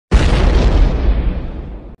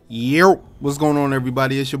Yo, what's going on,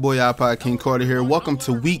 everybody? It's your boy iPodKingCarter here. Welcome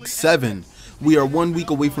to week 7. We are 1 week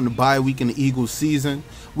away from the bye week in the Eagles season.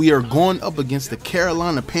 We are going up against the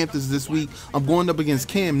Carolina Panthers this week. I'm going up against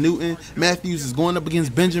Cam Newton. Matthews is going up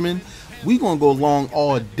against Benjamin. We gonna go long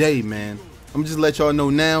all day, man. I'm just let y'all know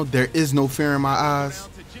now, there is no fear in my eyes.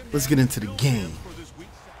 Let's get into the game.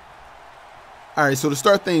 Alright, so to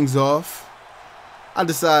start things off, I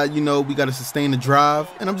decide, we got to sustain the drive,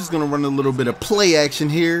 and I'm just going to run a little bit of play action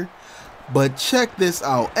here. But check this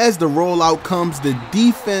out. As the rollout comes, the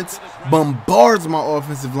defense bombards my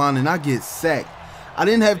offensive line, and I get sacked. I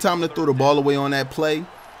didn't have time to throw the ball away on that play,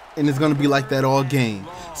 and it's going to be like that all game.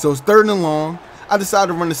 So it's 3rd and long. I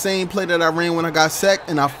decided to run the same play that I ran when I got sacked,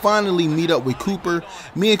 and I finally meet up with Cooper.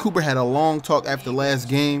 Me and Cooper had a long talk after the last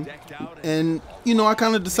game, and I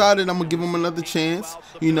kind of decided I'm going to give him another chance.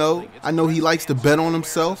 I know he likes to bet on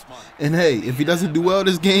himself, and hey, if he doesn't do well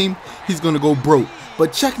this game, he's going to go broke.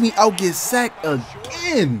 But check me out, get sacked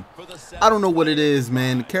again. I don't know what it is,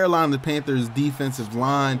 man. The Carolina Panthers defensive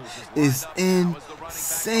line is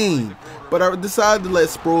insane. But I decided to let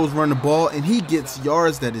Sproles run the ball, and he gets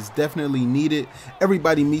yards that is definitely needed.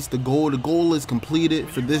 Everybody meets the goal. The goal is completed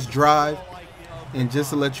for this drive. And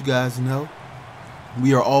just to let you guys know,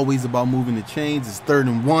 we are always about moving the chains. It's 3rd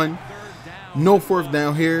and 1. No 4th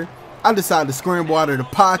down here. I decided to scramble out of the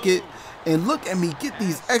pocket. And look at me get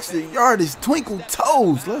these extra yardage, twinkle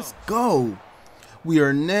toes. Let's go. We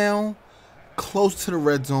are now close to the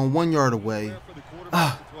red zone, 1 yard away.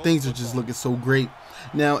 Things are just looking so great.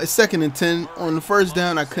 Now, it's 2nd and 10. On the 1st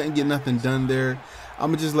down, I couldn't get nothing done there. I'm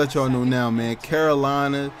going to just let y'all know now, man.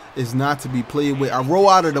 Carolina is not to be played with. I roll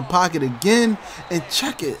out of the pocket again, and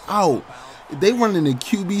check it out. They running a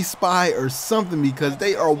QB spy or something because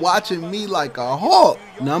they are watching me like a hawk.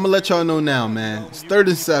 Now, I'm going to let y'all know now, man. It's 3rd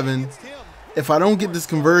and 7. If I don't get this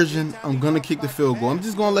conversion, I'm going to kick the field goal. I'm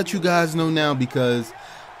just going to let you guys know now because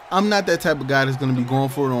I'm not that type of guy that's going to be going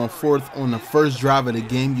for it on 4th on the first drive of the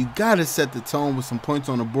game. You got to set the tone with some points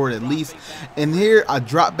on the board at least. And here I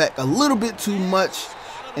dropped back a little bit too much,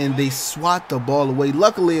 and they swat the ball away.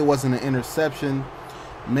 Luckily, it wasn't an interception.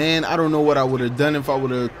 Man, I don't know what I would have done if I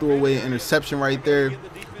would have threw away an interception right there.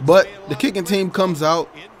 But the kicking team comes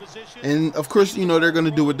out, and of course, they're going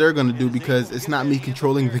to do what they're going to do because it's not me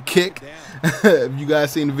controlling the kick. If you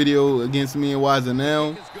guys seen the video against me and Wiser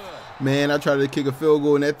now, man, I tried to kick a field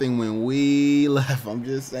goal and that thing went way left. I'm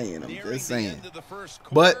just saying.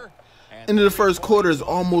 But into the first quarter is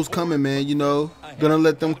almost coming, man. Gonna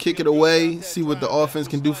let them kick it away, see what the offense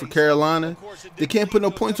can do for Carolina. They can't put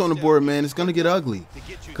no points on the board, man. It's gonna get ugly.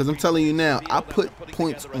 Because I'm telling you now, I put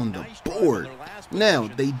points on the board. Now,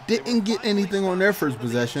 they didn't get anything on their first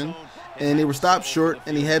possession, and they were stopped short,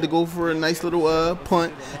 and he had to go for a nice little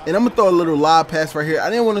punt. And I'm going to throw a little lob pass right here. I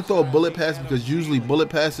didn't want to throw a bullet pass because usually bullet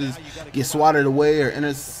passes get swatted away or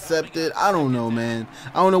intercepted. I don't know, man.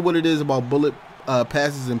 I don't know what it is about bullet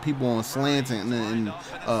passes and people on slants and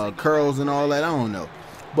curls and all that. I don't know.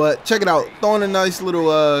 But check it out. Throwing a nice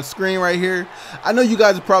little screen right here. I know you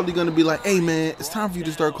guys are probably going to be like, hey, man, it's time for you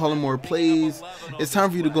to start calling more plays. It's time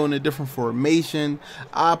for you to go in a different formation.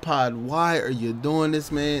 iPod, why are you doing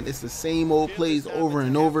this, man? It's the same old plays over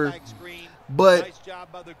and over. But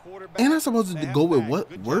ain't I supposed to go with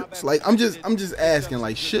what works? Like, I'm just asking,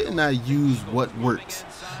 like, shouldn't I use what works?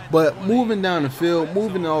 But moving down the field,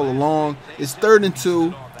 moving all along, it's 3rd and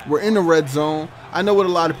 2. We're in the red zone. I know what a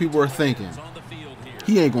lot of people are thinking.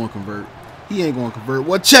 He ain't going to convert. He ain't going to convert.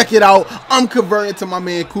 Well, check it out. I'm converting to my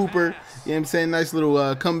man Cooper. You know what I'm saying? Nice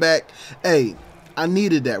little comeback. Hey, I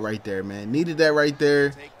needed that right there, man. Needed that right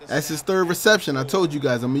there. That's his 3rd reception. I told you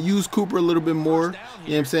guys I'm going to use Cooper a little bit more. You know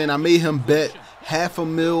what I'm saying? I made him bet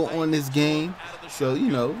 $500,000 on this game. So,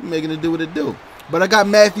 making it do what it do. But I got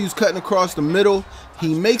Matthews cutting across the middle.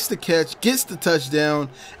 He makes the catch, gets the touchdown.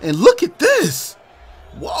 And look at this.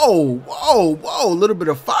 Whoa, whoa, whoa. A little bit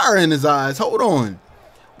of fire in his eyes. Hold on.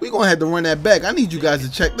 We're going to have to run that back. I need you guys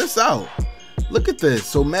to check this out. Look at this.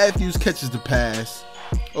 So Matthews catches the pass.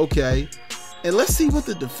 Okay. And let's see what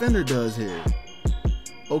the defender does here.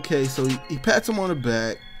 Okay, so he pats him on the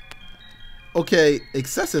back. Okay,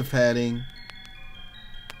 excessive padding.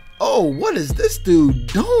 Oh, what is this dude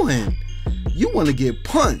doing? You want to get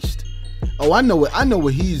punched. Oh, I know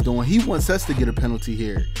what he's doing. He wants us to get a penalty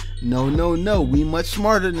here. No, no, no. We much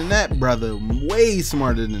smarter than that, brother. Way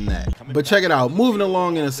smarter than that. But check it out. Moving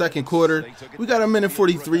along in the 2nd quarter. We got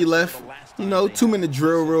 1:43 left. 2-minute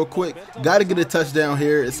drill real quick. Got to get a touchdown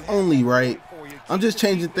here. It's only right. I'm just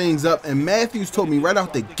changing things up. And Matthews told me right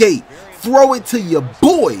out the gate, throw it to your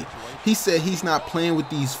boy. He said he's not playing with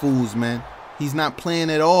these fools, man. He's not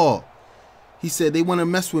playing at all. He said they want to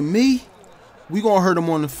mess with me. we gonna hurt him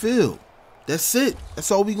on the field. That's it. That's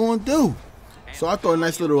all we gonna do. So I throw a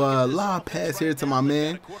nice little lob pass here to my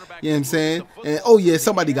man. You know what I'm saying? And oh yeah,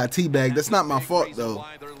 somebody got teabagged. That's not my fault though.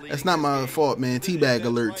 That's not my fault, man. Teabag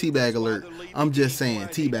alert. Teabag alert. I'm just saying,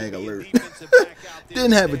 teabag alert.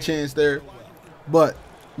 Didn't have a chance there. But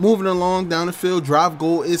moving along down the field, drive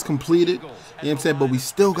goal is completed. You know what I'm saying? But we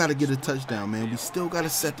still got to get a touchdown, man. We still got to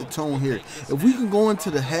set the tone here. If we can go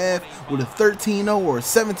into the half with a 13-0 or a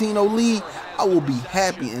 17-0 lead, I will be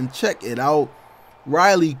happy. And check it out.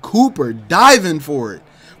 Riley Cooper diving for it.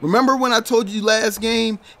 Remember when I told you last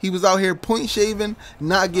game he was out here point shaving,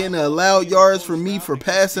 not getting allowed yards for me for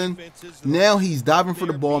passing? Now he's diving for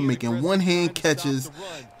the ball, making one-hand catches.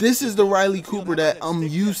 This is the Riley Cooper that I'm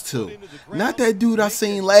used to. Not that dude I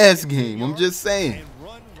seen last game. I'm just saying.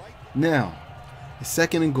 Now, it's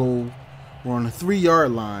 2nd and goal. We're on the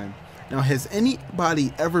 3-yard line. Now, has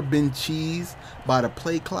anybody ever been cheesed by the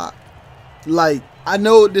play clock? Like, I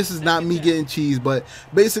know this is not me getting cheese, but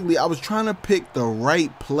basically I was trying to pick the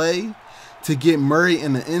right play to get Murray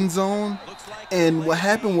in the end zone, and what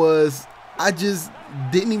happened was I just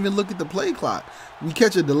didn't even look at the play clock. We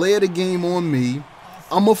catch a delay of the game on me.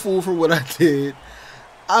 I'm a fool for what I did.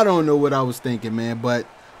 I don't know what I was thinking, man, but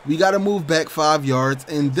we got to move back 5 yards,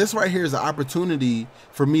 and this right here is an opportunity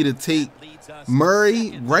for me to take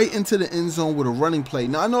Murray right into the end zone with a running play.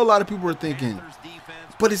 Now, I know a lot of people are thinking,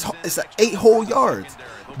 but it's 8 whole yards.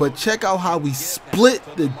 But check out how we split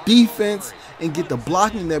the defense and get the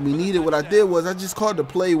blocking that we needed. What I did was I just called the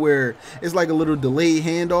play where it's like a little delayed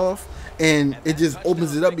handoff, and it just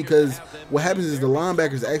opens it up, because what happens is the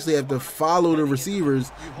linebackers actually have to follow the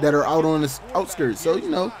receivers that are out on the outskirts. So, you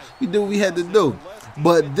know, we did what we had to do.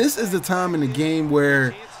 But this is the time in the game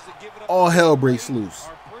where all hell breaks loose.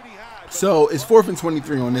 So it's 4th and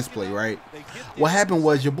 23 on this play, right? What happened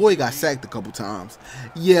was your boy got sacked a couple times.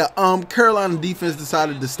 Yeah, Carolina defense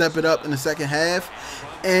decided to step it up in the second half,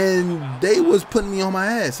 and they was putting me on my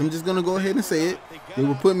ass. I'm just gonna go ahead and say it. They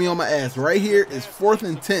were putting me on my ass. Right here is 4th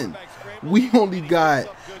and 10. We only got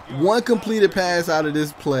 1 completed pass out of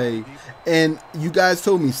this play, and you guys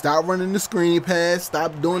told me stop running the screen pass,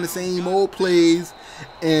 stop doing the same old plays,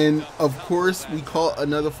 and of course we caught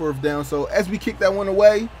another 4th down. So as we kick that one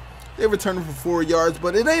away, they returned it for 4 yards,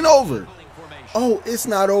 but it ain't over. Oh, it's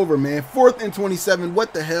not over, man. 4th and 27.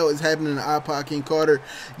 What the hell is happening to iPodKingCarter?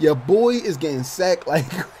 Your boy is getting sacked like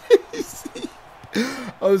crazy.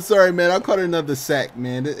 I'm sorry, man. I caught another sack,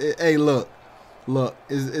 man. Hey, look,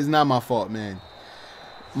 it's not my fault, man.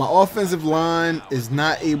 My offensive line is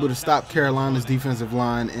not able to stop Carolina's defensive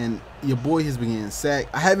line, and your boy has been getting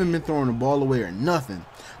sacked. I haven't been throwing the ball away or nothing.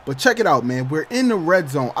 But check it out, man. We're in the red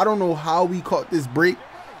zone. I don't know how we caught this break.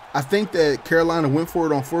 I think that Carolina went for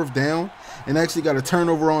it on 4th down and actually got a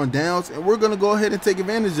turnover on downs, and we're going to go ahead and take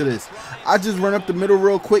advantage of this. I just run up the middle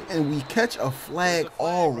real quick, and we catch a flag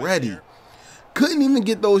already. Couldn't even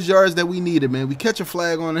get those yards that we needed, man. We catch a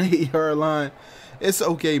flag on the 8-yard line. It's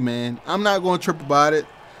okay, man. I'm not going to trip about it.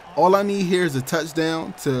 All I need here is a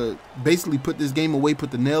touchdown to basically put this game away,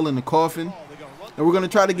 put the nail in the coffin. And we're going to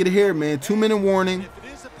try to get it here, man. 2-minute warning.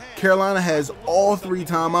 Carolina has all 3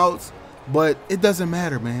 timeouts. But it doesn't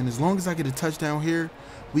matter, man. As long as I get a touchdown here,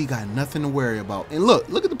 we got nothing to worry about. And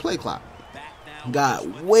look at the play clock. Got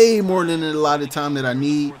way more than a lot of time that I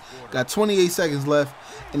need. Got 28 seconds left.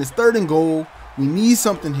 And it's 3rd and goal. We need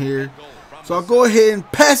something here. So I'll go ahead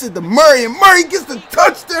and pass it to Murray. And Murray gets the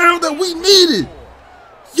touchdown that we needed.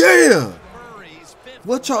 Yeah.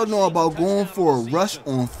 What y'all know about going for a rush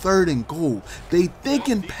on 3rd and goal? They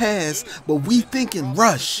thinking pass, but we thinking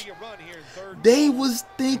rush. They was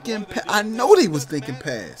thinking, I know they was thinking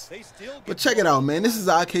pass. But check it out, man. This is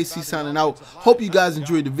IKC signing out. Hope you guys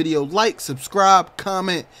enjoyed the video. Like, subscribe,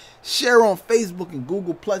 comment, share on Facebook and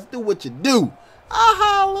Google+. Do what you do. I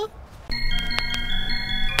holla.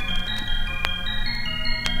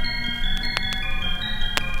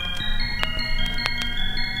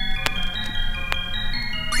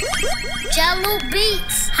 Jello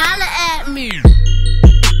Beats, holla at me.